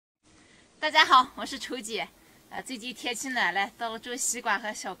大家好，我是秋姐。最近天气暖了，到了种西瓜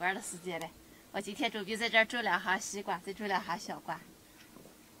和小瓜的时间了。我今天准备在这儿种2行西瓜，再种2行小瓜。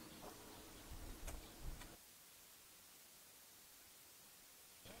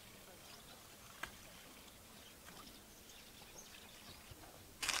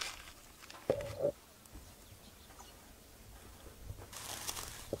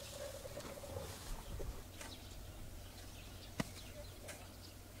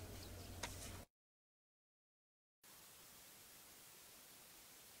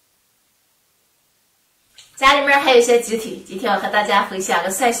家里面还有一些鸡腿，今天我和大家分享个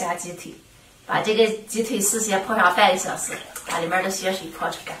蒜香鸡腿。把这个鸡腿事先泡上半个小时，把里面的血水泡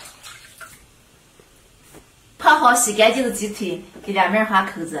出来。泡好洗干净的鸡腿，给2面划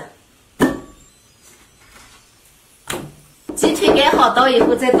口子。鸡腿盖好刀以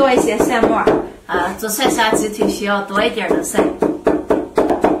后，再倒一些蒜末。做蒜香鸡腿需要多一点的蒜。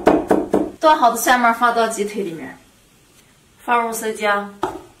剁好的蒜末放到鸡腿里面，放入生姜，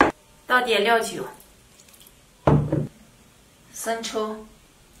倒点料酒。生抽、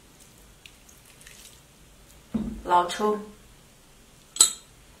老抽、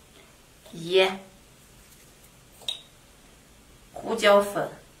盐、胡椒粉、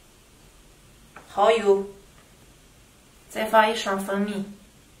蚝油，再放1勺蜂蜜，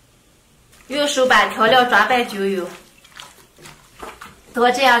用手把调料抓拌均匀，多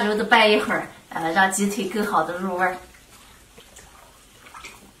这样揉的拌一会儿，让鸡腿更好的入味儿。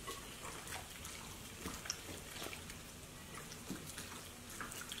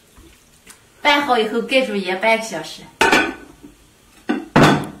拌好以后，盖住盐半个小时。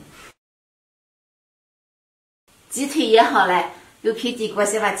鸡腿腌好了，用平底锅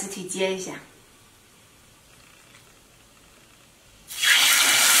先把鸡腿煎一下。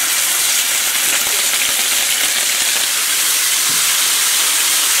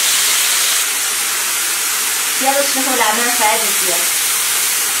煎的时候2面翻着煎。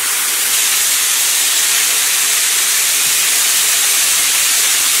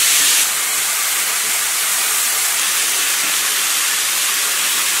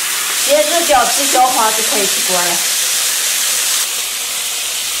煎至表皮焦黄就可以出锅了。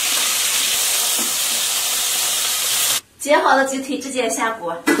煎好的鸡腿直接下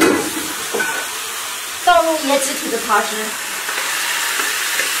锅，倒入腌鸡腿的汤汁，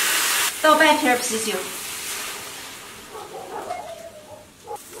倒半瓶啤酒，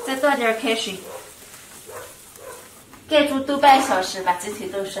再倒点开水，盖住炖半小时，把鸡腿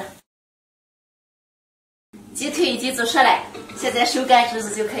炖熟。鸡腿已经煮熟了，现在收干汁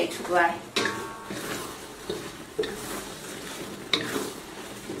子就可以出锅了。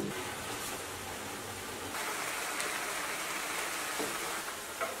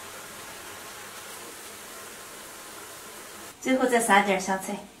最后再撒点香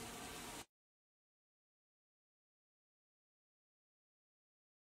菜。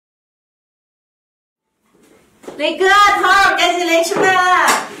磊哥、涛，赶紧来吃饭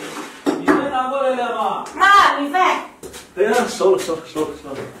了！米饭拿过来了吗？妈，米饭。哎呀，熟了。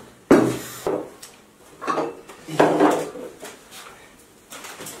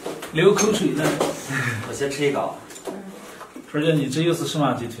流口水呢。我先吃一口。春姐，你这又是什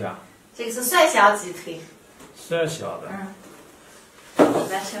么鸡腿啊？这个是蒜香鸡腿。蒜香的。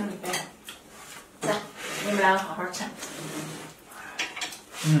咱吃米饭。走，你们2个好好吃。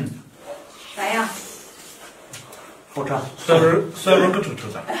咋样？好吃。蒜味不臭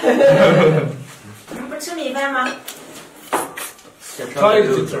的。你们不吃米饭吗？尝一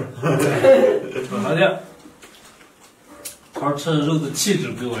口鸡腿。而且，涛吃肉的气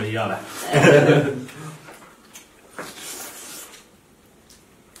质跟我一样了。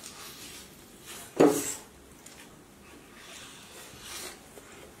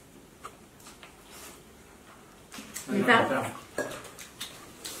米饭。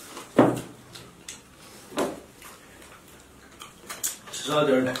吃上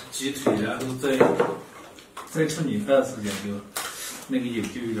点鸡腿，然后再吃米饭的时间就那个瘾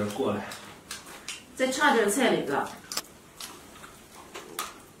就有点过了。再炒点菜，磊哥。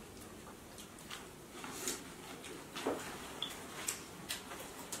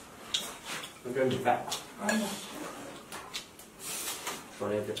有点米饭。少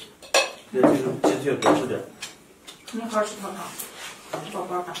来点。这鸡腿多吃点。你好吃汤汤，吃饱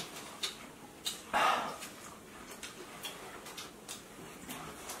饱的。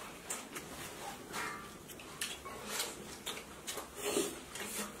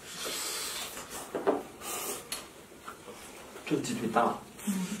这个鸡腿大，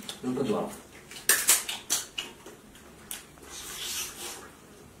肉不多了。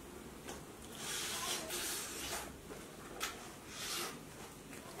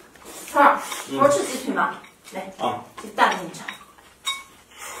头儿，好吃鸡腿吗？来，啊，鸡蛋给你尝。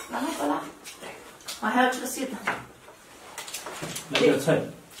拿那个啦。我还要吃个碎的。来点菜。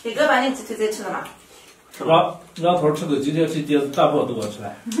磊哥把那鸡腿再吃了吗？让头吃个今天这碟子大包都我吃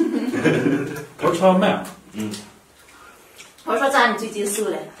来。头吃完慢。我说咋你最近瘦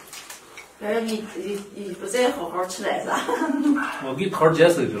了？你不再好好吃了是吧？我给头减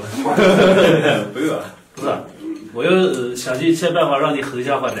肥去了。不用，不是，我要想尽一切办法让你齁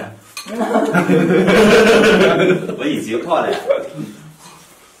下发展。我已经胖了。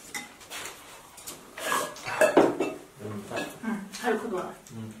还有可多了。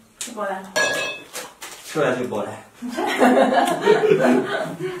吃饱了。吃完就饱了。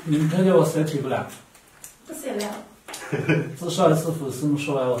你们看见我塞腿不啦？不塞了。自上一次粉丝们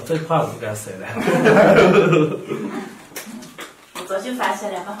说完，我再怕不敢塞了。我早就发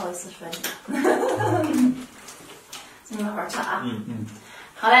现了，不好意思说你。你们好好吃啊。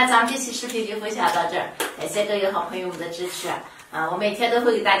好了，咱们这期视频就分享到这儿，感谢各位好朋友们的支持啊！我每天都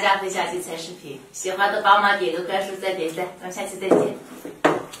会给大家分享精彩视频，喜欢的帮忙点个关注，再点赞，咱们下期再见。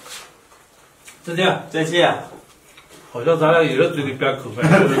再见，再见。好像咱俩一人嘴里边口饭，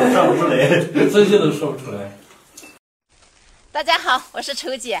上不出来，真心都说不出来。大家好，我是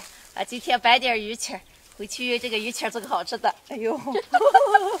秋姐啊，今天摆点鱼签，回去用这个鱼签做个好吃的。哎呦，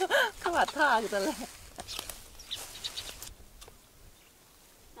可把烫的了。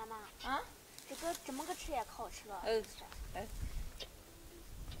妈妈啊，这个这么个吃也可好吃了。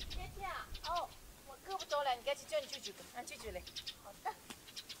天天啊，哦，我够不着了，你赶紧叫你舅舅的，让舅舅来。好的。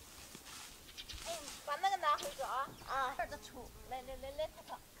哎，把那个拿回去啊。啊。这儿的抽，来，泡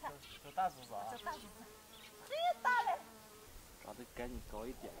泡，看。这大叔子啊。这大叔子。嘿，大了。长得赶紧高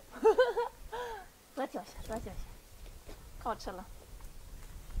一点。多嚼些，可好吃了。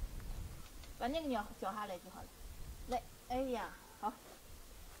把那个鸟嚼下来就好了。来，哎呀，好。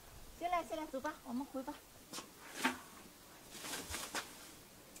行了，走吧，我们回吧。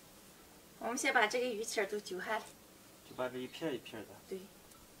我们先把这个鱼签都揪下来。就把这一片一片的。对。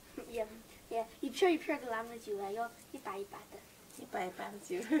也一片一片给咱们揪啊，要一把一把的。一把一把的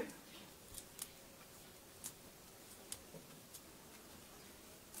揪。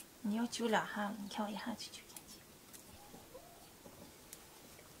你要揪两下了，你看我一下就揪进去。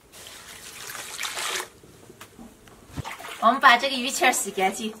我们把这个鱼签洗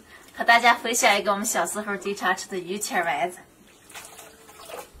干净，和大家分享一个我们小时候经常吃的鱼签丸子。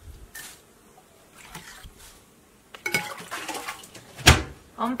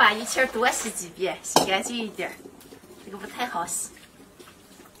我们把鱼签多洗几遍，洗干净一点，这个不太好洗。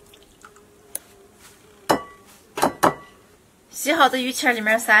洗好的鱼签里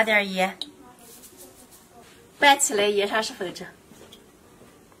面撒点盐，拌起来盐上10分钟。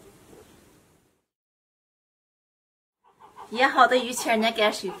腌好的鱼签捏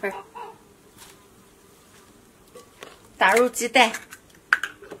干水分，打入鸡蛋，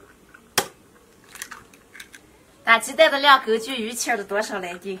打鸡蛋的量根据鱼签的多少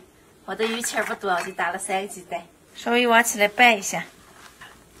来定。我的鱼签不多，我就打了3个鸡蛋，稍微往起来拌一下，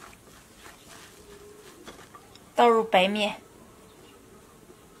倒入白面。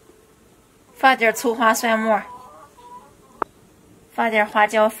放点葱花蒜末，放点花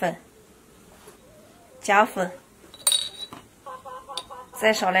椒粉、姜粉，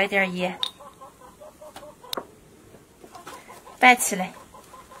再少来点盐，拌起来，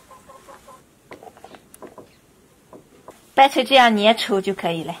拌成这样粘稠就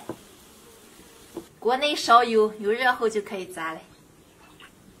可以了。锅内烧油，油热后就可以炸了。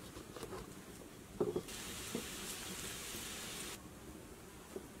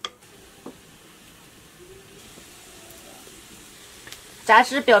炸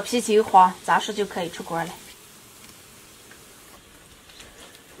至表皮金黄，炸熟就可以出锅了。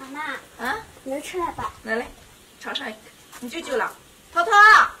妈妈，啊，你能吃来吧？来，尝上一个。你舅舅了，涛涛，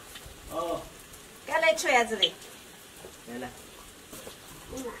哦，该来吃丸子嘞。来，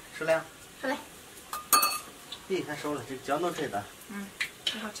妈，吃了。吃来。咦，还少了，这个姜弄真的。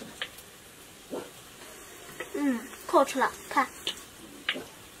挺好吃的。可好吃了，看。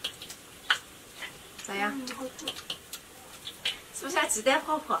咋样？好吃。是不是像鸡蛋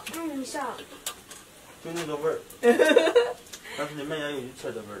泡泡？像。就那个味儿。但是里面也有鱼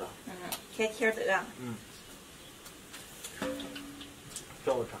签的味儿了。甜甜的啊。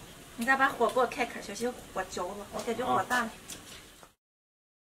叫我尝。你再把火给我开开，小心火焦了，我感觉火大了。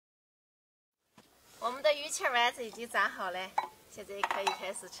我们的鱼签丸子已经炸好了，现在可以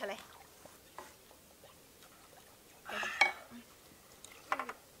开始吃了。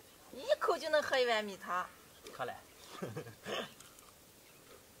一口就能喝一碗米汤。喝来。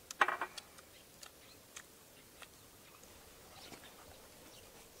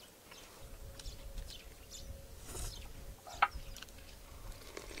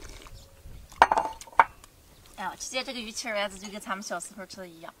起这个鱼翅丸子就跟咱们小时候吃的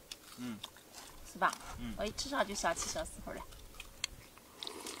一样，是吧？我一吃上就想起小时候来，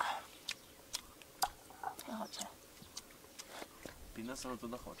太好吃了。比那时候做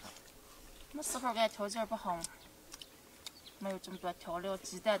的好吃。那时候俺条件不好，没有这么多调料，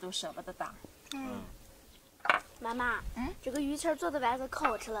鸡蛋都舍不得打。妈妈，这个鱼翅做的丸子可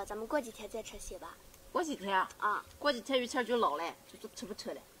好吃了，咱们过几天再吃行吧？过几天啊？过几天鱼翅就老了，就吃不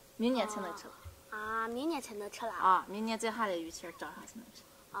吃了，明年才能吃了。啊，明年才能吃了。啊，明年再下来鱼翅长上才能吃。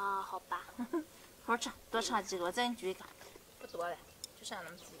啊，好吧。好吃，多吃几个，我再给你举一个。不多了，就剩那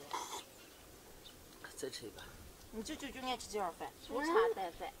么几个。再吃一个。你就爱吃这样饭，无茶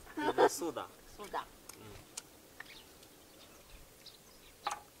带饭。有点素的。素的。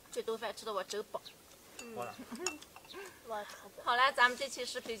这顿饭吃的我真饱。好了。好了，咱们这期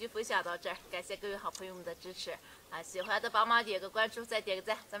视频就分享到这儿，感谢各位好朋友们的支持啊！喜欢的帮忙点个关注，再点个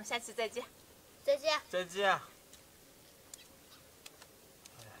赞，咱们下期再见。再见。再见。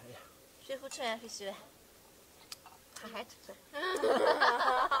谁不吃完会洗碗？他还吃。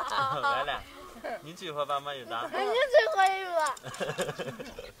来了，你最会把妈有打。你最会了。